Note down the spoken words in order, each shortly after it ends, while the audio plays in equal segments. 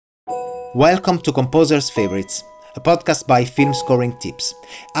Welcome to Composer's Favorites, a podcast by Film Scoring Tips.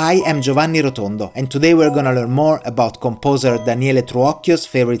 I am Giovanni Rotondo, and today we're gonna learn more about composer Daniele Truocchio's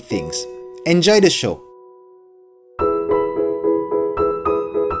favorite things. Enjoy the show!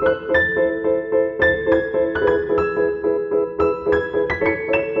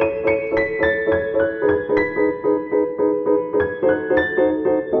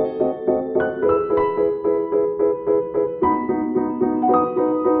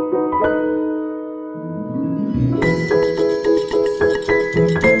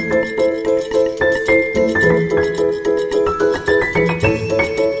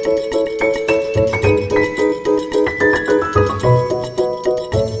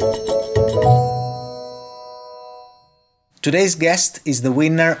 Today's guest is the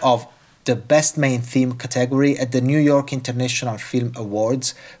winner of the Best Main Theme category at the New York International Film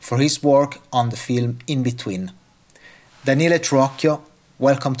Awards for his work on the film In Between. Daniele Truocchio,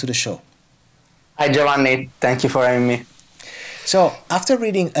 welcome to the show. Hi Giovanni, thank you for having me. So, after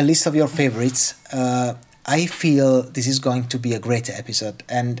reading a list of your favorites, I feel this is going to be a great episode,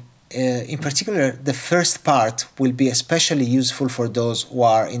 and in particular, the first part will be especially useful for those who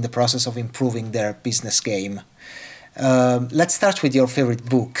are in the process of improving their business game. Let's start with your favorite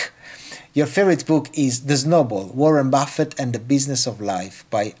book. Your favorite book is The Snowball, Warren Buffett and the Business of Life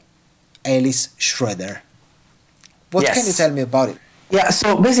by Alice Schroeder. What can you tell me about it? Yeah,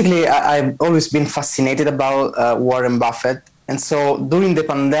 so basically I've always been fascinated about Warren Buffett. And so during the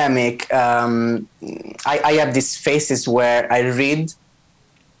pandemic, I have these phases where I read.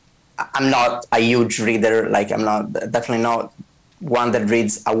 I'm not a huge reader, definitely not one that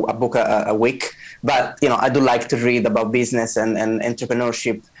reads a book a week. But, I do like to read about business and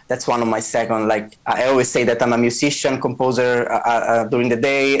entrepreneurship. That's one of my second, I always say that I'm a musician, composer during the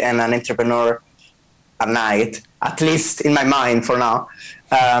day and an entrepreneur at night, at least in my mind for now.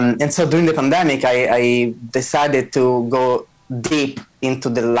 And so during the pandemic, I decided to go deep into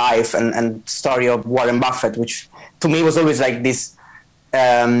the life and story of Warren Buffett, which to me was always like this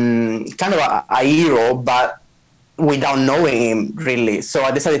kind of a hero, but without knowing him really. So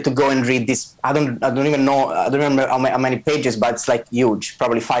I decided to go and read this. I don't even know. I don't remember how many pages, but it's like huge,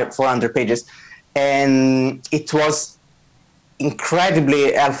 probably 400 pages. And it was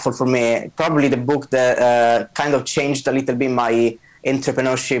incredibly helpful for me. Probably the book that kind of changed a little bit my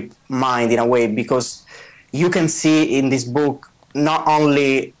entrepreneurship mind in a way, because you can see in this book, not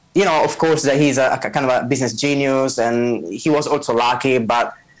only, of course that he's a kind of a business genius and he was also lucky,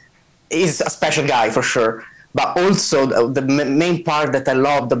 but he's a special guy for sure. But also the main part that I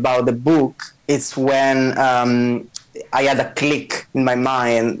loved about the book is when I had a click in my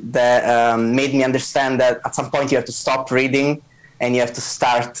mind that made me understand that at some point you have to stop reading and you have to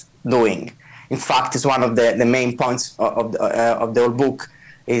start doing. In fact, it's one of the main points of the whole book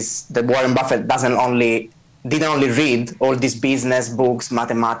is that Warren Buffett didn't only read all these business books,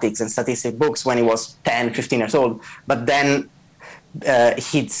 mathematics and statistics books when he was 10, 15 years old, but then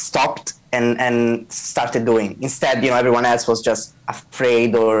he stopped and started doing. Instead, everyone else was just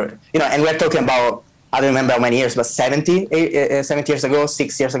afraid and we're talking about, I don't remember how many years, but 70 years ago,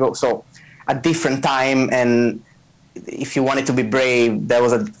 6 years ago. So a different time. And if you wanted to be brave, there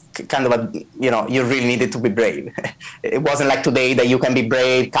was a kind of you really needed to be brave. It wasn't like today that you can be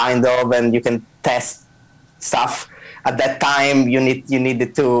brave kind of, and you can test stuff. At that time, you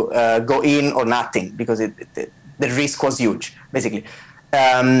needed to go in or nothing, because the risk was huge, basically.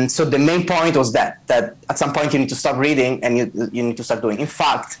 So the main point was that at some point you need to stop reading and you need to start doing. In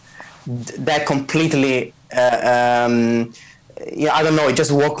fact, that completely, I don't know, it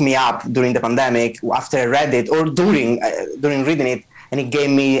just woke me up during the pandemic after I read it, or during reading it, and it gave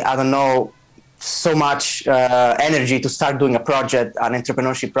me, I don't know, so much energy to start doing a project, an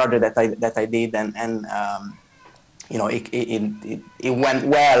entrepreneurship project that I did, and it went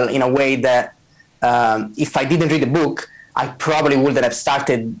well in a way that if I didn't read the book, I probably wouldn't have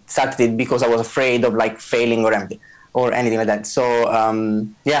started it because I was afraid of failing or anything like that. So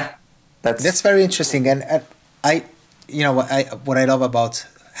that's very interesting. And what I love about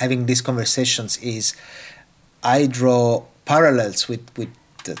having these conversations is I draw parallels with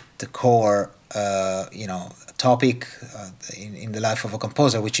the core topic in the life of a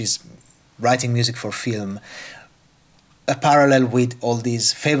composer, which is writing music for film. A parallel with all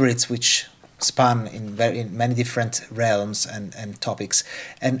these favorites, which span in many different realms and topics.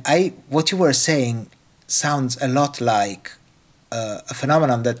 And what you were saying sounds a lot like a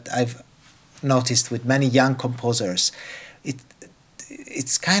phenomenon that I've noticed with many young composers.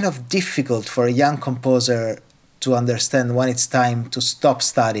 It's kind of difficult for a young composer to understand when it's time to stop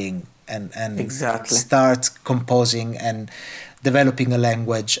studying and exactly. start composing, and developing a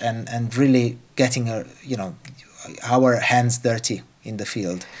language and really getting our hands dirty in the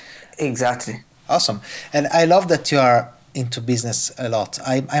field. Exactly. Awesome. And I love that you are into business a lot.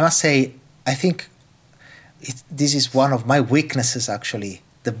 I must say, I think this is one of my weaknesses, actually,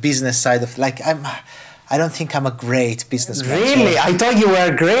 the business side of, like, I don't think I'm a great businessman. Really? I thought you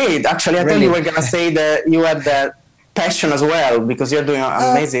were great. Actually, I thought you were going to say that you had that passion as well, because you're doing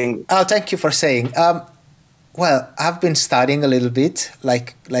amazing. Oh, thank you for saying. Well, I've been studying a little bit,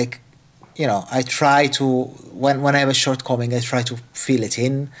 like I try to, when I have a shortcoming, I try to fill it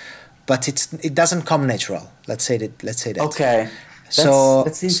in, but it doesn't come natural. Let's say that. Okay.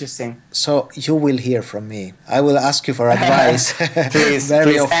 That's interesting. So you will hear from me. I will ask you for advice. Please, very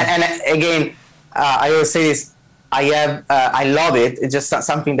please. often. And again, I always say this. I love it. It's just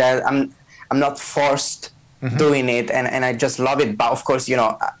something that I'm not forced doing it, and I just love it. But of course,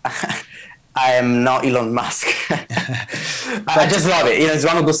 I am not Elon Musk. I just love it. It's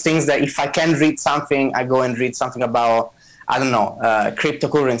one of those things that if I can read something, I go and read something about, I don't know,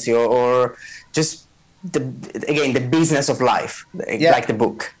 cryptocurrency or just the business of life, like the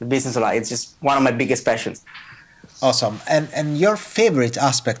book, The Business of Life. It's just one of my biggest passions. Awesome. And your favorite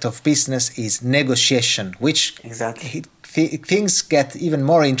aspect of business is negotiation, which exactly things get even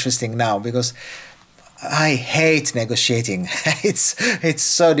more interesting now, because I hate negotiating. It's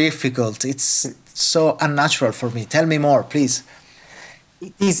so difficult. It's so unnatural for me. Tell me more, please.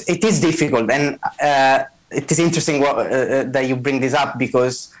 It is difficult, and it is interesting that you bring this up,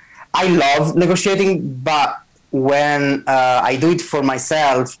 because I love negotiating, but when I do it for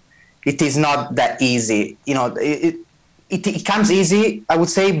myself, it is not that easy. It comes easy, I would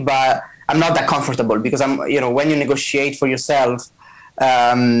say, but I'm not that comfortable, because when you negotiate for yourself,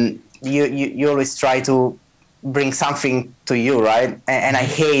 you always try to bring something to you, right? And I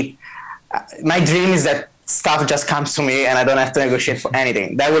hate. My dream is that stuff just comes to me and I don't have to negotiate for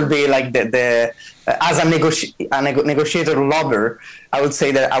anything. That would be like as a negotiator lover, I would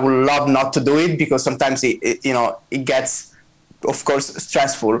say that I would love not to do it, because sometimes it gets, of course,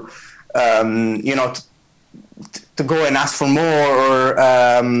 stressful. To go and ask for more, or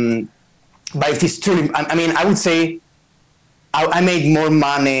but it is truly. I mean, I would say I made more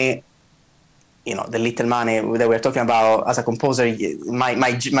money. The little money that we're talking about as a composer,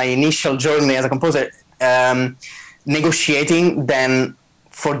 my initial journey as a composer, negotiating than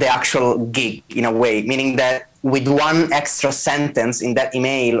for the actual gig, in a way, meaning that with one extra sentence in that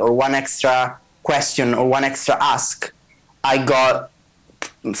email, or one extra question, or one extra ask, I got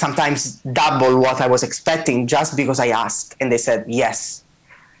sometimes double what I was expecting, just because I asked and they said yes.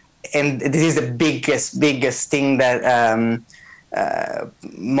 And this is the biggest thing that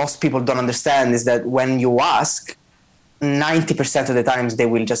most people don't understand, is that when you ask, 90% of the times they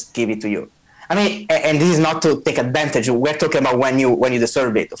will just give it to you. I mean, and this is not to take advantage. We're talking about when you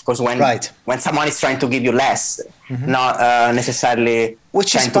deserve it. Of course, when someone is trying to give you less, not necessarily.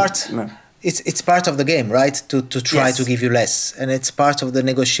 Which is part. It's part of the game, right? To try to give you less, and it's part of the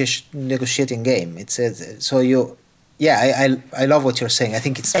negotiating game. It says so. I love what you're saying. I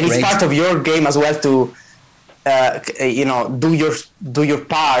think it's and great. It's part of your game as well to. Do your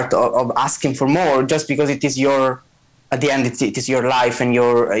part of asking for more, just because it is at the end it is your life and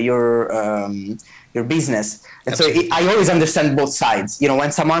your business. And Absolutely. So I always understand both sides.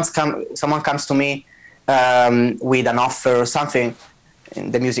 When someone comes to me with an offer or something in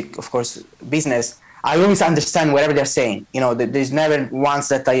the music, of course, business, I always understand whatever they're saying. There's never once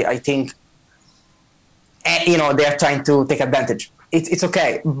that I think they're trying to take advantage. It's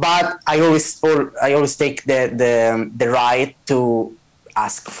okay, but I always take the right to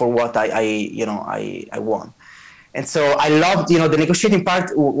ask for what I want. And so I love the negotiating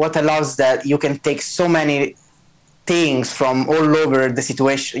part. What I love is that you can take so many things from all over the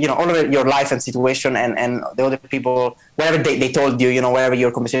situation, all over your life and situation, and the other people, whatever they told you, whatever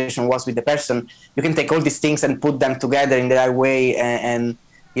your conversation was with the person, you can take all these things and put them together in the right way, and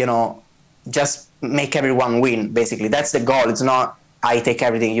just make everyone win. Basically, that's the goal. It's not I take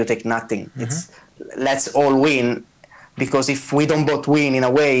everything, you take nothing. Mm-hmm. It's let's all win, because if we don't both win in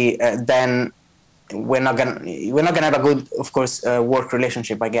a way, then we're not gonna have a good, of course, work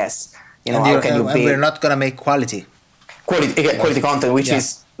relationship, I guess. We're not gonna make quality content, which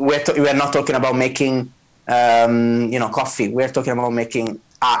is we're not talking about making coffee. We're talking about making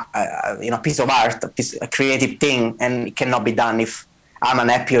a piece of art, a creative thing, and it cannot be done if I'm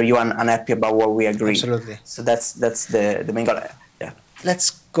unhappy or you're unhappy about what we agree. Absolutely. So that's the main goal. Yeah.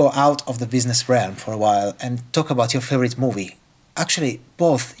 Let's go out of the business realm for a while and talk about your favorite movie. Actually,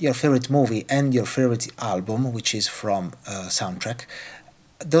 both your favorite movie and your favorite album, which is from Soundtrack,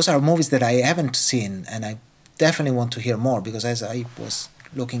 those are movies that I haven't seen, and I definitely want to hear more, because as I was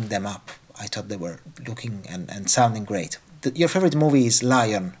looking them up, I thought they were looking and sounding great. Your favorite movie is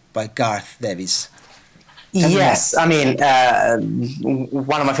Lion by Garth Davis. Tell me more. Yes, I mean,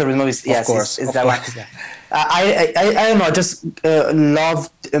 one of my favorite movies. Yes, is that one. Yeah. I don't know. I just love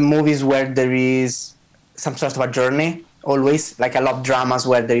movies where there is some sort of a journey. Always, like I love dramas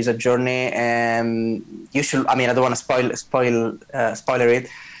where there is a journey, and you should. I mean, I don't want to spoiler it.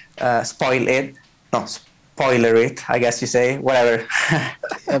 No, spoiler it. I guess you say whatever.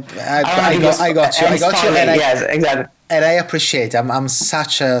 I got you. Yes, exactly. And I appreciate. I'm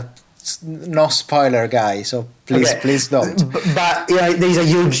such a no spoiler guy, so please don't. But there's a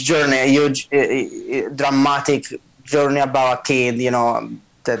huge journey, a huge dramatic journey about a kid,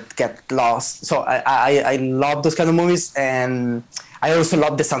 that get lost. So I love those kind of movies, and I also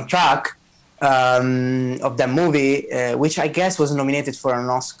love the soundtrack of that movie, which I guess was nominated for an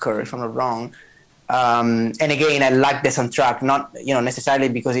Oscar, if I'm not wrong. And again, I like the soundtrack, not necessarily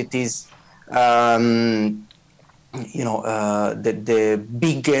because it is the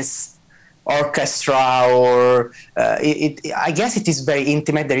biggest orchestra, or I guess it is very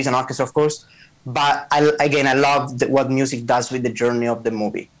intimate. There is an orchestra, of course, but I love what music does with the journey of the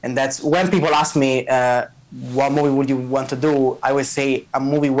movie. And that's when people ask me what movie would you want to do, I always say a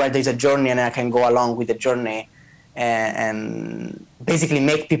movie where there's a journey and I can go along with the journey and basically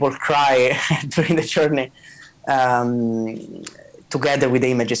make people cry during the journey, together with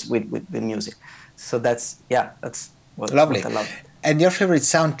the images, with the music. So that's what lovely. What I love. And your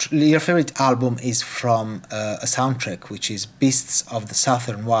favorite album is from a soundtrack, which is Beasts of the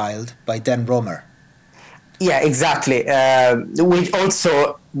Southern Wild by Dan Romer. Yeah, exactly. Which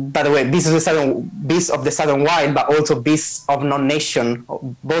also, by the way, Beasts of the Southern Wild, but also Beasts of No Nation,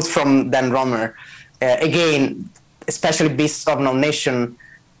 both from Dan Romer. Again, especially Beasts of No Nation,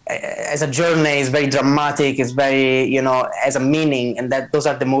 as a journey, is very dramatic. It's very, as a meaning, and those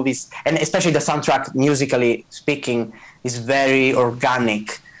are the movies, and especially the soundtrack, musically speaking, is very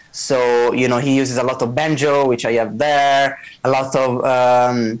organic. So he uses a lot of banjo, which I have there, a lot of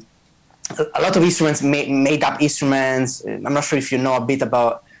instruments, made up instruments. I'm not sure if you know a bit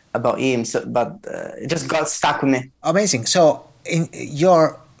about him, but it just got stuck with me. Amazing. So, in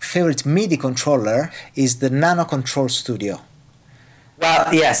your favorite MIDI controller is the Nano Control Studio.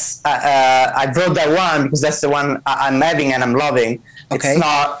 Well, yes, I brought that one because that's the one I'm having and I'm loving. Okay. It's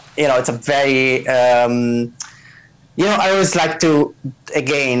not, it's a very, I always like to,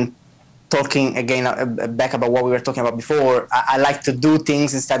 talking back about what we were talking about before, I like to do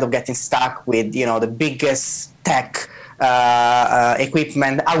things instead of getting stuck with, the biggest tech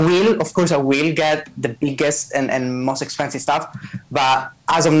equipment. I will get the biggest and most expensive stuff, but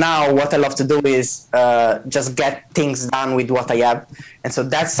as of now, what I love to do is just get things done with what I have, and so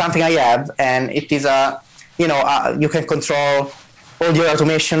that's something I have, and it is you can control all your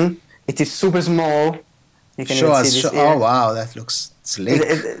automation. It is super small. You can even see this here. Oh wow, that looks slick.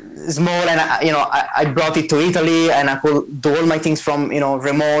 It's small, and I brought it to Italy, and I could do all my things from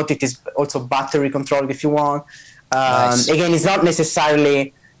remote. It is also battery controlled if you want. Nice. Again, it's not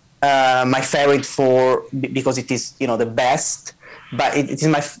necessarily my favorite because it is the best, but it is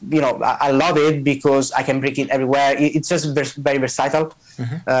my I love it because I can bring it everywhere. It's just very versatile,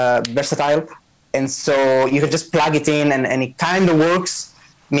 and so you can just plug it in and it kind of works.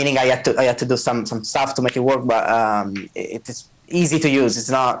 Meaning I had to do some stuff to make it work, but it is easy to use. It's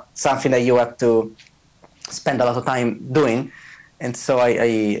not something that you have to spend a lot of time doing, and so I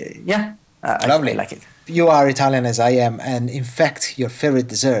like it. You are Italian as I am, and in fact, your favorite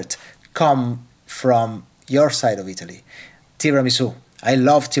dessert come from your side of Italy, tiramisu. I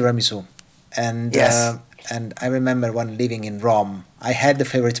love tiramisu, and yes. And I remember when living in Rome, I had the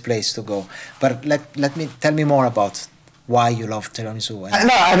favorite place to go. But tell me more about why you love tiramisu. No,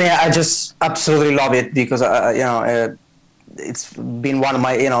 I mean I just absolutely love it because it's been one of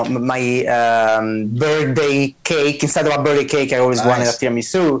my birthday cake. Instead of a birthday cake, I always wanted a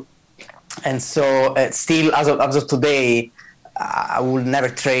tiramisu. And so, still as of today, I would never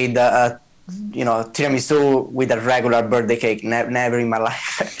trade tiramisu with a regular birthday cake. Never in my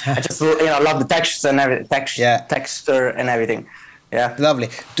life. I just love the texture and texture and everything. Yeah, lovely.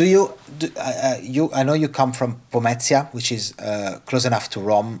 I know you come from Pomezia, which is close enough to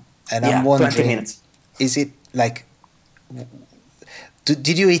Rome, and I'm wondering, 20 minutes. Is it like?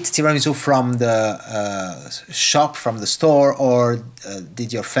 Did you eat tiramisu from the shop, from the store, or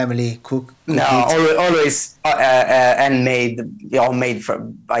did your family cook no, it? Always handmade, all made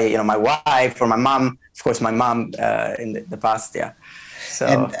by my wife or my mom. Of course, my mom in the past, yeah. So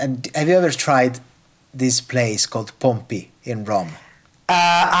and have you ever tried this place called Pompi in Rome?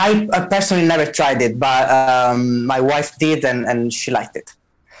 I personally never tried it, but my wife did, and she liked it.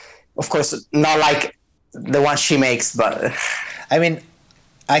 Of course, not like the one she makes, but I mean,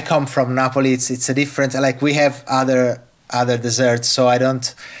 I come from Napoli. It's a different, like we have other desserts, so I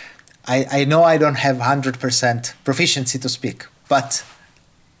know I don't have 100% proficiency to speak, but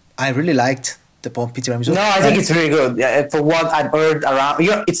I really liked the Pompi tiramisu. no, I think it's really good. Yeah, for what I've heard around,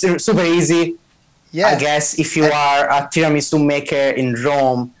 it's super easy. Yeah, I guess if you are a tiramisu maker in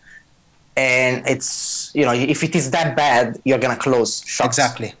Rome, and it's, if it is that bad, you're gonna close shops.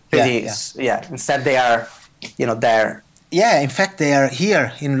 Exactly. Yeah. Instead, they are, there. Yeah, in fact, they are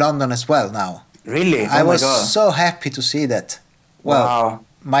here in London as well now. Really? I was so happy to see that. Well, wow.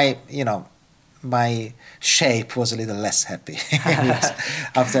 My shape was a little less happy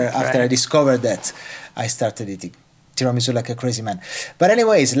after I discovered that. I started eating tiramisu like a crazy man. But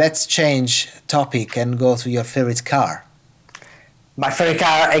anyways, let's change topic and go to your favorite car. My favorite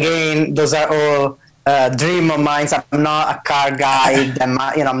car, again, those are all dream of mine. I'm not a car guy.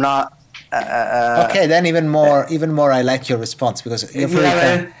 I'm not. Okay, then even more, I like your response, because your favorite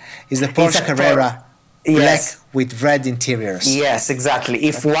car is the Porsche Carrera black with red interiors. Yes, exactly.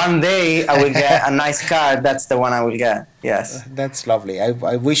 If one day I will get a nice car, that's the one I will get. Yes. That's lovely.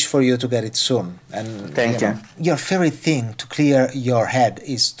 I wish for you to get it soon. And Thank you. Your favorite thing to clear your head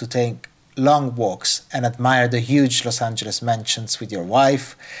is to take long walks and admire the huge Los Angeles mansions with your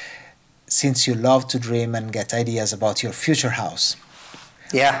wife, since you love to dream and get ideas about your future house.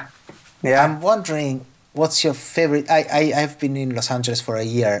 Yeah. I'm wondering, what's your favorite? I've been in Los Angeles for a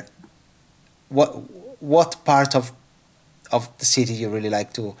year. What part of the city you really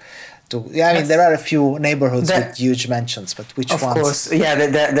like to? I mean, there are a few neighborhoods with huge mansions, but which ones? Of course, yeah,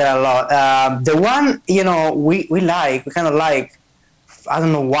 there are a lot. The one we kind of like. I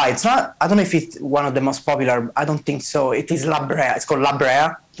don't know why. It's not. I don't know if it's one of the most popular. I don't think so. It is La Brea. It's called La Brea,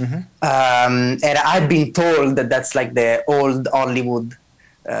 and I've been told that that's like the old Hollywood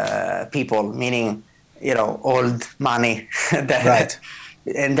people, meaning old money. Right.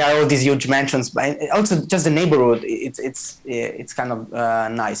 And there are all these huge mansions, but also just the neighborhood. It's kind of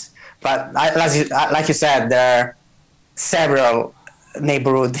nice. But like you said, there are several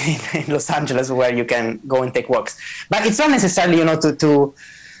neighborhood in Los Angeles where you can go and take walks, but it's not necessarily to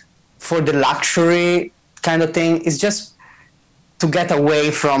for the luxury kind of thing. It's just to get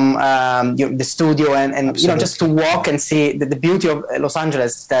away from the studio and just to walk and see the beauty of Los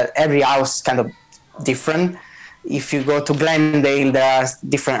Angeles, that every house is kind of different. If you go to Glendale, there are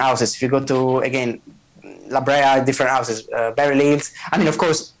different houses. If you go to, again, La Brea, different houses. Beverly Hills, I mean, of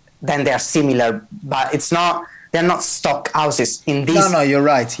course, then they are similar, but they're not stock houses in these. No, you're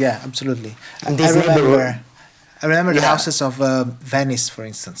right. Yeah, absolutely. I remember the houses of Venice, for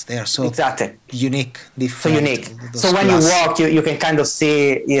instance. They are so unique, different. So unique. So when you walk, you can kind of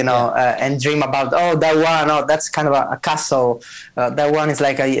see, and dream about, that one, that's kind of a castle. That one is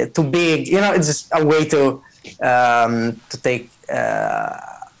like too big. It's just a way to take,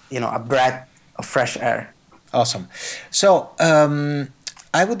 a breath of fresh air. Awesome. So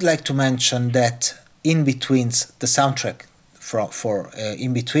I would like to mention that In Betweens, the soundtrack for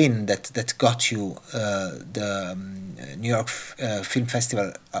In Between that got you the New York Film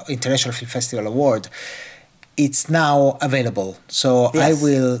Festival International Film Festival Award, it's now available. So yes.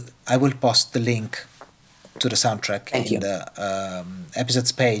 I will post the link to the soundtrack in the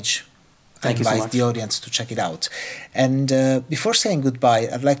episodes page. I invite the audience to check it out. And before saying goodbye,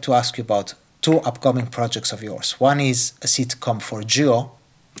 I'd like to ask you about two upcoming projects of yours. One is a sitcom for Geo.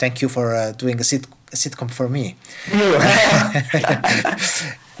 Thank you for doing a sitcom for me.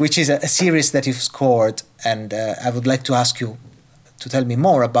 Which is a series that you've scored, and I would like to ask you to tell me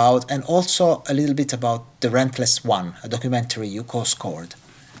more about, and also a little bit about The Rentless One, a documentary you co-scored.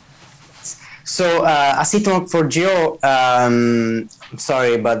 So a sitcom for Geo, I'm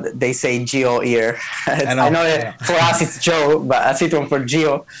sorry, but they say Geo here. I know that for us it's Joe, but a sitcom for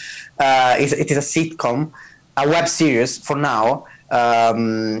Geo, it is a sitcom, a web series for now,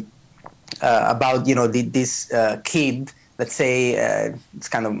 about this kid. Let's say it's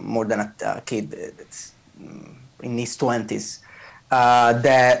kind of more than a kid. It's in his 20s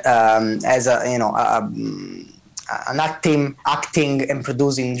that has an acting and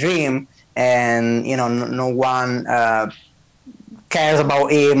producing dream, and no one cares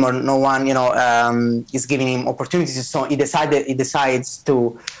about him, or no one is giving him opportunities. So he decides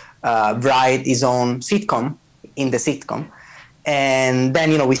to write his own sitcom in the sitcom. And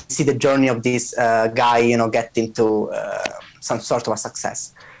then, we see the journey of this guy, get into some sort of a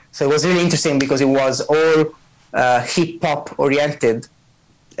success. So it was really interesting because it was all hip hop oriented.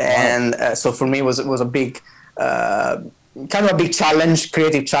 And so for me, it was a big kind of a big challenge,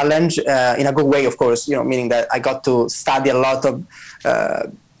 creative challenge, in a good way, of course. Meaning that I got to study a lot of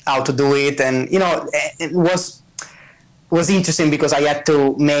how to do it, and it was interesting because I had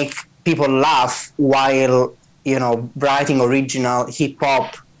to make people laugh while writing original hip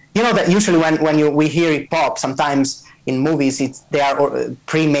hop. That usually when we hear hip hop, sometimes in movies they are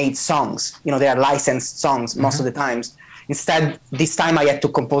pre-made songs. They are licensed songs most of the times. Instead, this time I had to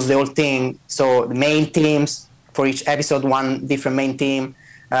compose the whole thing. So the main themes for each episode, one different main theme.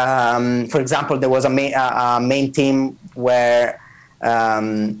 For example, there was a main theme where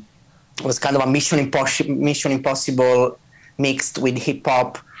it was kind of a Mission Impossible mixed with hip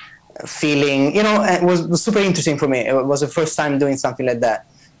hop feeling. It was super interesting for me. It was the first time doing something like that.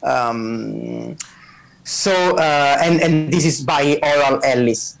 And this is by Oral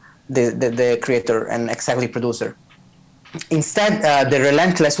Ellis, the creator and executive producer. Instead, the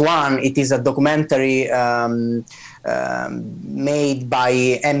Relentless one, it is a documentary made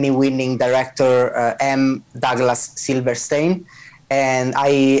by Emmy-winning director M. Douglas Silverstein, and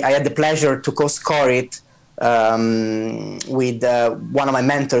I had the pleasure to co-score it with one of my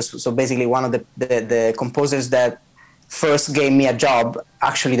mentors. So basically, one of the composers that first gave me a job,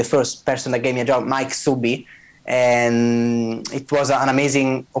 actually the first person that gave me a job, Mike Subi. And it was an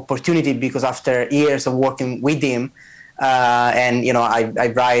amazing opportunity because after years of working with him, and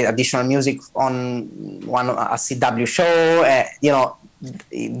I write additional music on a CW show.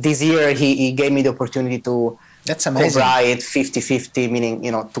 This year he gave me the opportunity to co-write 50-50, meaning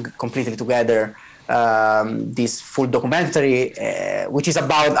completely together this full documentary, which is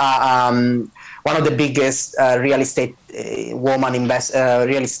about one of the biggest real estate woman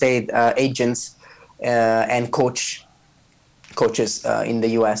real estate agents and coaches in the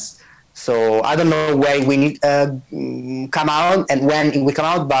U.S. So I don't know where it will come out and when it will come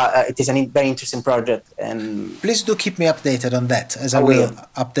out, but it is a very interesting project. And please do keep me updated on that, as I will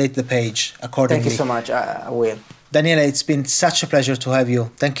update the page accordingly. Thank you so much. I will. Daniele, it's been such a pleasure to have you.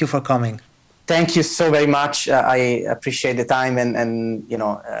 Thank you for coming. Thank you so very much. I appreciate the time, and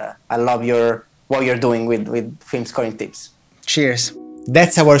I love what you're doing with Film Scoring Tips. Cheers.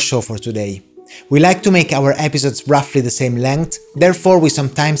 That's our show for today. We like to make our episodes roughly the same length, therefore we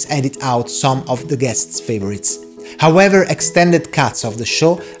sometimes edit out some of the guests' favorites. However, extended cuts of the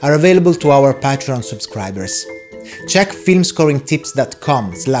show are available to our Patreon subscribers. Check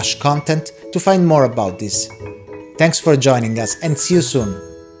filmscoringtips.com/content to find more about this. Thanks for joining us and see you soon.